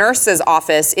into a nurse's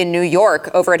office in New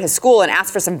York over at his school and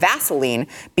asked for some Vaseline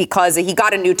because he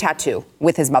got a new tattoo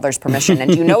with his mother's permission.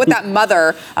 And do you know what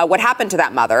what happened to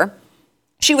that mother?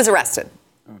 She was arrested.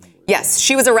 Yes,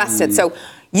 she was arrested. So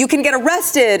you can get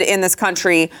arrested in this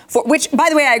country for, which, by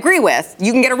the way, I agree with.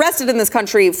 You can get arrested in this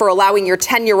country for allowing your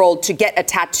 10-year-old to get a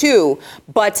tattoo,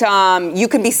 but you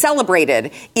can be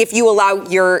celebrated if you allow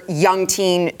your young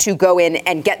teen to go in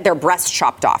and get their breast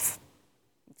chopped off.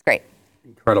 It's great.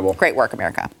 Incredible. Great work,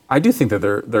 America. I do think that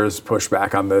there's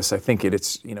pushback on this. I think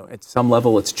it's at some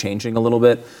level it's changing a little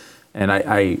bit. And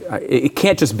it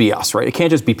can't just be us, right? It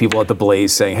can't just be people at the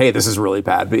Blaze saying, hey, this is really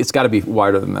bad. But it's got to be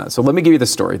wider than that. So let me give you the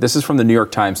story. This is from the New York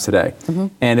Times today.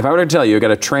 And if I were to tell you, I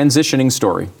got a transitioning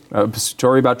story, a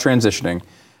story about transitioning,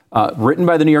 written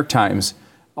by the New York Times,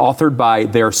 authored by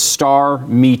their star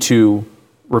Me Too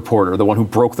reporter, the one who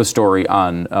broke the story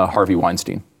on Harvey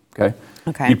Weinstein.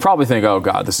 Okay. You'd probably think, oh,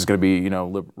 God, this is going to be,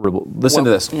 liberal. Listen to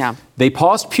this. Yeah. They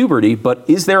paused puberty, but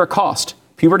is there a cost?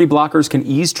 Puberty blockers can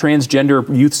ease transgender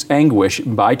youth's anguish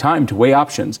and buy time to weigh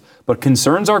options, but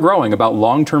concerns are growing about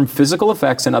long-term physical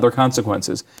effects and other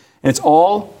consequences. And it's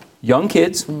all young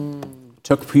kids,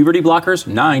 took puberty blockers,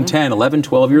 9, 10, 11,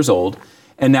 12 years old,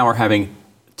 and now are having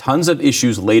tons of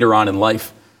issues later on in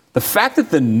life. The fact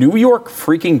that the New York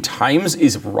freaking Times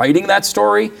is writing that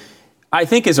story, I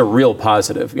think is a real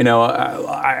positive.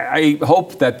 I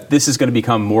hope that this is going to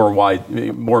become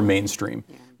more mainstream.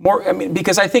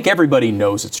 Because I think everybody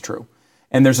knows it's true.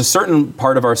 And there's a certain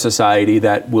part of our society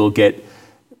that will get,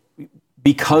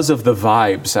 because of the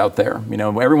vibes out there,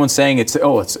 everyone's saying it's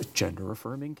gender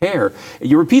affirming care.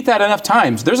 You repeat that enough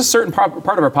times, there's a certain part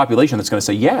of our population that's going to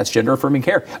say, yeah, it's gender affirming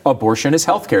care. Abortion is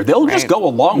health care. They'll just go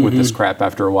along with this crap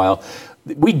after a while.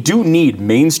 We do need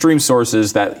mainstream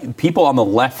sources that people on the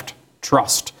left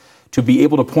trust to be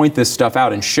able to point this stuff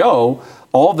out and show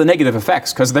all the negative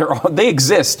effects, because they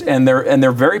exist and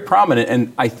they're very prominent.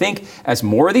 And I think as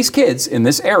more of these kids in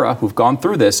this era who've gone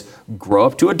through this grow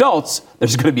up to adults,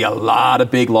 there's going to be a lot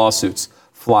of big lawsuits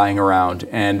flying around,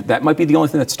 and that might be the only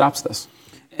thing that stops this.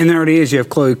 And there already is. You have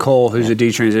Chloe Cole, who's a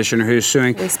detransitioner, who's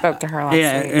suing. We spoke to her last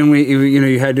week. And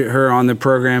you had her on the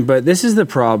program. But this is the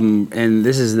problem, and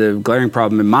this is the glaring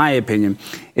problem, in my opinion,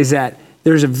 is that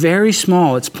there's a very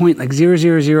small, it's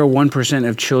 0.0001%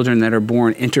 of children that are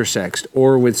born intersexed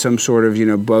or with some sort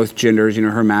of, both genders,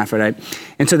 hermaphrodite.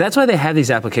 And so that's why they have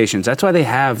these applications. That's why they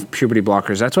have puberty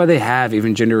blockers. That's why they have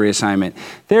even gender reassignment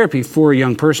therapy for a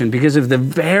young person, because of the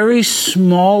very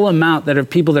small amount of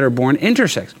people that are born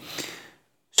intersex.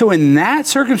 So in that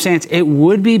circumstance, it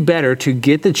would be better to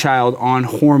get the child on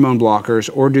hormone blockers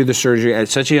or do the surgery at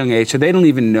such a young age so they don't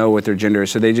even know what their gender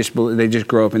is. So they just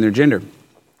grow up in their gender.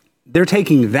 They're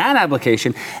taking that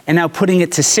application and now putting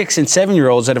it to 6 and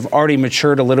 7-year-olds that have already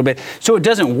matured a little bit. So it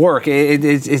doesn't work.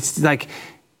 It's like,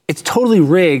 it's totally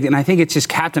rigged. And I think it's just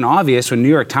Captain Obvious when New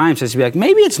York Times has to be like,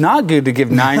 maybe it's not good to give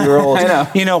 9-year-olds,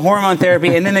 hormone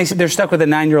therapy. And then they're stuck with a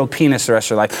 9-year-old penis the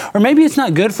rest of their life. Or maybe it's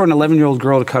not good for an 11-year-old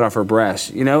girl to cut off her breast,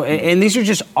 And these are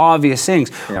just obvious things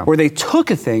where they took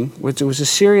a thing, which was a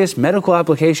serious medical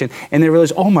application, and they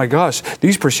realized, oh my gosh,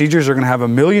 these procedures are going to have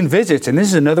 1 million visits. And this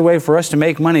is another way for us to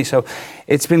make money. So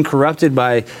it's been corrupted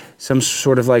by some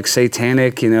sort of like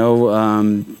satanic,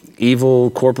 evil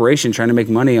corporation trying to make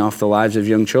money off the lives of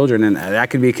young children. And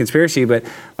that could be a conspiracy. But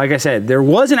like I said, there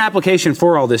was an application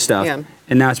for all this stuff. Yeah.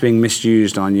 And now it's being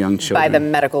misused on young children. By the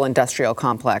medical industrial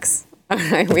complex. All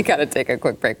right, we got to take a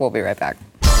quick break. We'll be right back.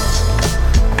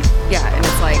 Yeah, and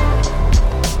it's like,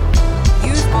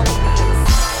 use all of these.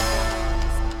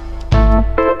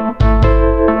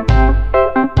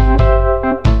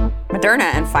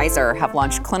 Moderna and Pfizer have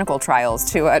launched clinical trials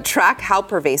to track how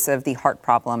pervasive the heart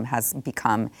problem has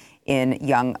become in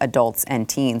young adults and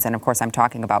teens. And of course, I'm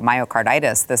talking about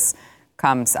myocarditis. This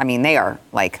comes, they are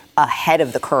like ahead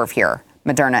of the curve here,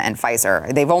 Moderna and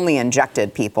Pfizer. They've only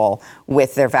injected people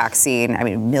with their vaccine,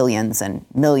 millions and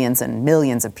millions and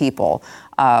millions of people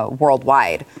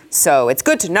worldwide. So it's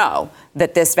good to know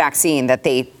that this vaccine that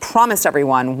they promised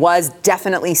everyone was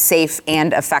definitely safe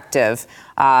and effective.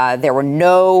 There were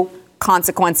no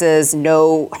consequences,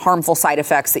 no harmful side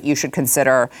effects that you should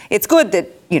consider. It's good that,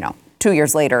 2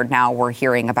 years later, now we're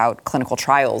hearing about clinical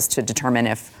trials to determine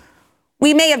if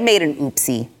we may have made an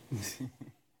oopsie.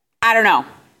 I don't know.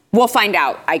 We'll find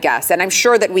out, I guess. And I'm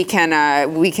sure that we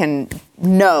can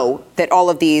know that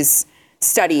all of these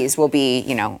studies will be,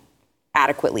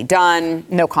 adequately done,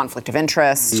 no conflict of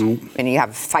interest. And you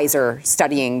have Pfizer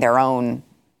studying their own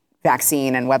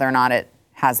vaccine and whether or not it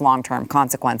has long-term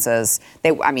consequences.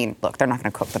 Look, they're not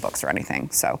going to cook the books or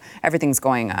anything. So everything's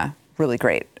going really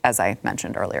great, as I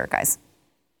mentioned earlier, guys.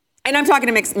 And I'm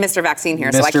talking to Mr. Vaccine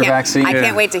here, Mr. so Vaccine, I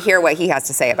can't wait to hear what he has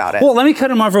to say about it. Well, let me cut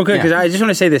him off real quick because I just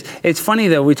want to say this. It's funny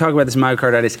though, we talk about this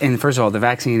myocarditis, and first of all, the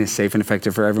vaccine is safe and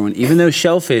effective for everyone, even though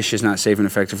shellfish is not safe and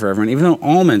effective for everyone, even though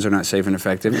almonds are not safe and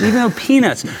effective, even though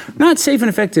peanuts not safe and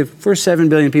effective for 7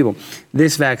 billion people.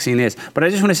 This vaccine is. But I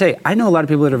just want to say, I know a lot of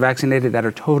people that are vaccinated that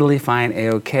are totally fine,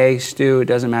 A-OK, Stu, it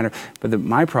doesn't matter. But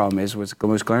my problem is, what's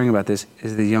most glaring about this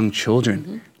is the young children.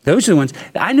 Mm-hmm. Those are the ones.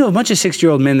 I know a bunch of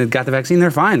 60-year-old men that got the vaccine.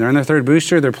 They're fine. They're on their 3rd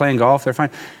booster. They're playing golf. They're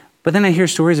fine. But then I hear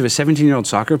stories of a 17-year-old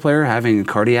soccer player having a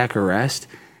cardiac arrest.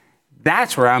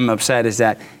 That's where I'm upset, is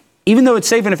that even though it's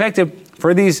safe and effective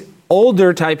for these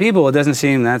older type people, it doesn't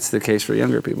seem that's the case for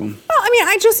younger people. Well, I mean,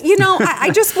 I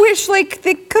just wish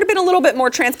they could have been a little bit more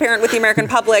transparent with the American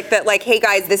public that hey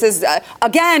guys, this is,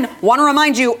 again, want to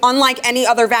remind you, unlike any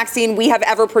other vaccine we have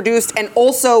ever produced, and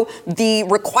also the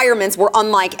requirements were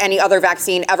unlike any other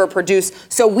vaccine ever produced.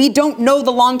 So we don't know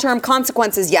the long-term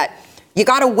consequences yet. You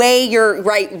got to weigh your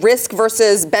risk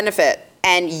versus benefit,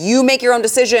 and you make your own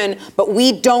decision, but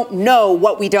we don't know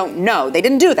what we don't know. They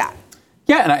didn't do that.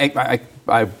 Yeah, and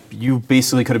you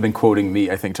basically could have been quoting me,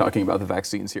 I think, talking about the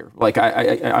vaccines here.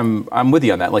 I'm with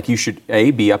you on that. You should,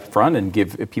 be upfront and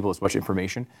give people as much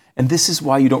information. And this is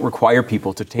why you don't require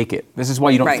people to take it. This is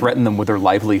why you don't threaten them with their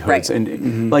livelihoods. Right.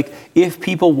 And if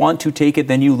people want to take it,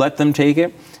 then you let them take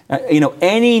it.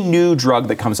 Any new drug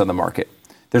that comes on the market,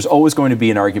 there's always going to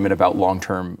be an argument about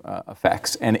long-term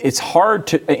effects. And it's hard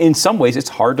to, in some ways, it's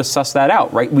hard to suss that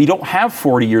out, right? We don't have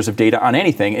 40 years of data on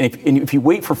anything. And if you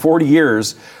wait for 40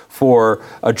 years for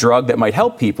a drug that might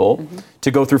help people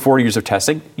to go through 40 years of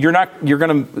testing, there's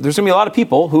going to be a lot of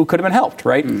people who could have been helped,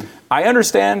 right? I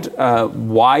understand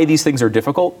why these things are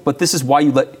difficult, but this is why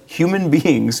you let human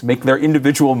beings make their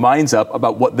individual minds up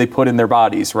about what they put in their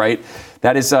bodies, right?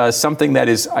 That is something that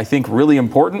is, I think, really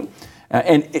important.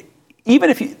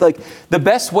 Even if you the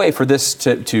best way for this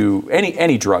to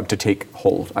any drug to take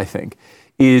hold, I think,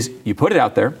 is you put it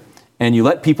out there and you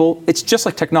let people. It's just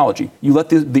like technology. You let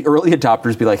the early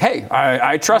adopters be like, hey,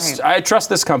 I trust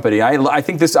this company. I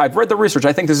think this. I've read the research.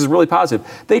 I think this is really positive.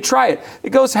 They try it.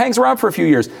 It hangs around for a few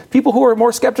years. People who are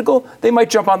more skeptical, they might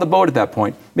jump on the boat at that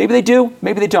point. Maybe they do.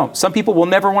 Maybe they don't. Some people will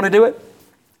never want to do it.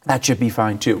 That should be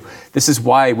fine too. This is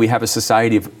why we have a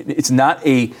society of. It's not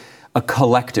a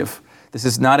collective. This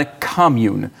is not a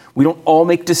commune. We don't all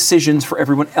make decisions for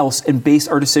everyone else and base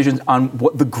our decisions on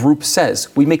what the group says.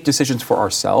 We make decisions for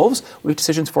ourselves. We make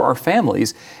decisions for our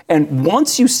families. And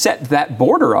once you set that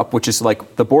border up, which is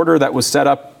the border that was set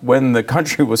up when the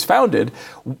country was founded,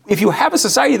 if you have a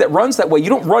society that runs that way, you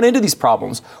don't run into these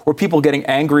problems where people getting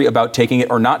angry about taking it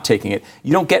or not taking it.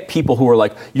 You don't get people who are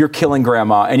like, you're killing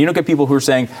grandma. And you don't get people who are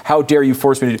saying, how dare you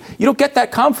force me to do it. You don't get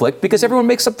that conflict because everyone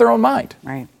makes up their own mind.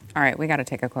 Right. All right, we got to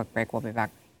take a quick break. We'll be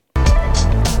back.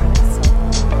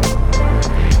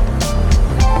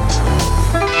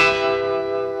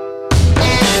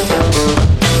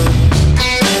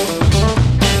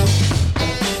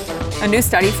 A new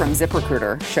study from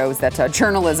ZipRecruiter shows that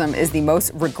journalism is the most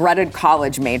regretted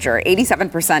college major.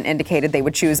 87% indicated they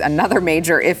would choose another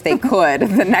major if they could.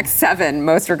 The next 7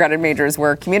 most regretted majors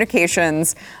were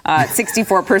communications at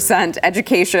 64%,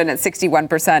 education at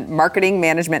 61%, marketing,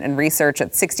 management, and research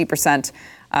at 60%,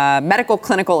 medical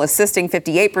clinical assisting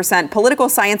 58%, political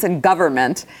science and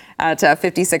government at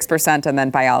 56%, and then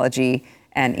biology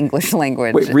and English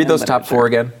language. Wait, read those top 4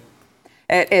 again.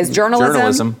 It is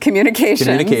journalism,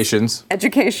 communications,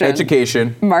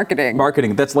 education,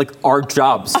 marketing. That's like our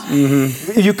jobs.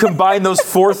 You combine those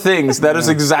 4 things, that is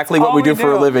exactly what we do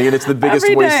for a living, and it's the biggest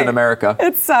waste in America.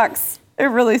 It sucks. It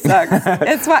really sucks.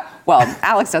 It's what. Well,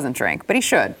 Alex doesn't drink, but he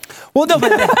should. Well, no,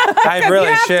 but I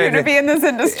really should to be in this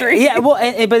industry. Yeah, well,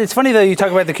 but it's funny though. You talk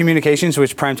about the communications,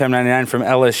 which Primetime 99 from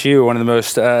LSU, one of the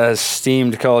most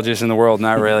esteemed colleges in the world.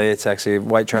 Not really. It's actually a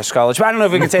white trash college. But I don't know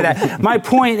if we can say that. My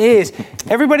point is,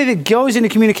 everybody that goes into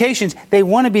communications, they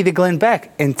want to be the Glenn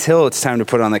Beck until it's time to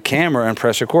put on the camera and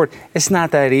press record. It's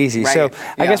not that easy. Right. So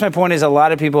I guess my point is, a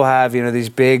lot of people have these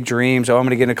big dreams. Oh, I'm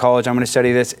going to get into college. I'm going to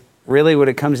study this. Really what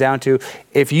it comes down to,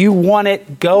 if you want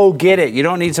it, go get it. You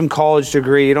don't need some college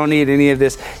degree. You don't need any of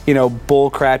this, bull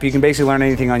crap. You can basically learn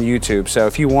anything on YouTube. So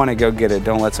if you want it, go get it.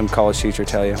 Don't let some college teacher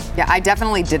tell you. Yeah, I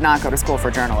definitely did not go to school for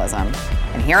journalism.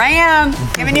 And here I am,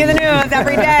 giving you the news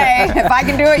every day. If I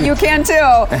can do it, you can too.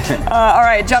 All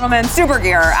right, gentlemen, Super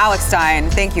Gear, Alex Stein,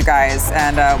 thank you guys.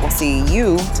 And we'll see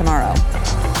you tomorrow.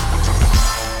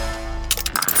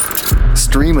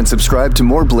 Stream and subscribe to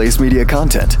more Blaze Media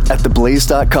content at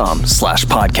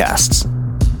theblaze.com/podcasts.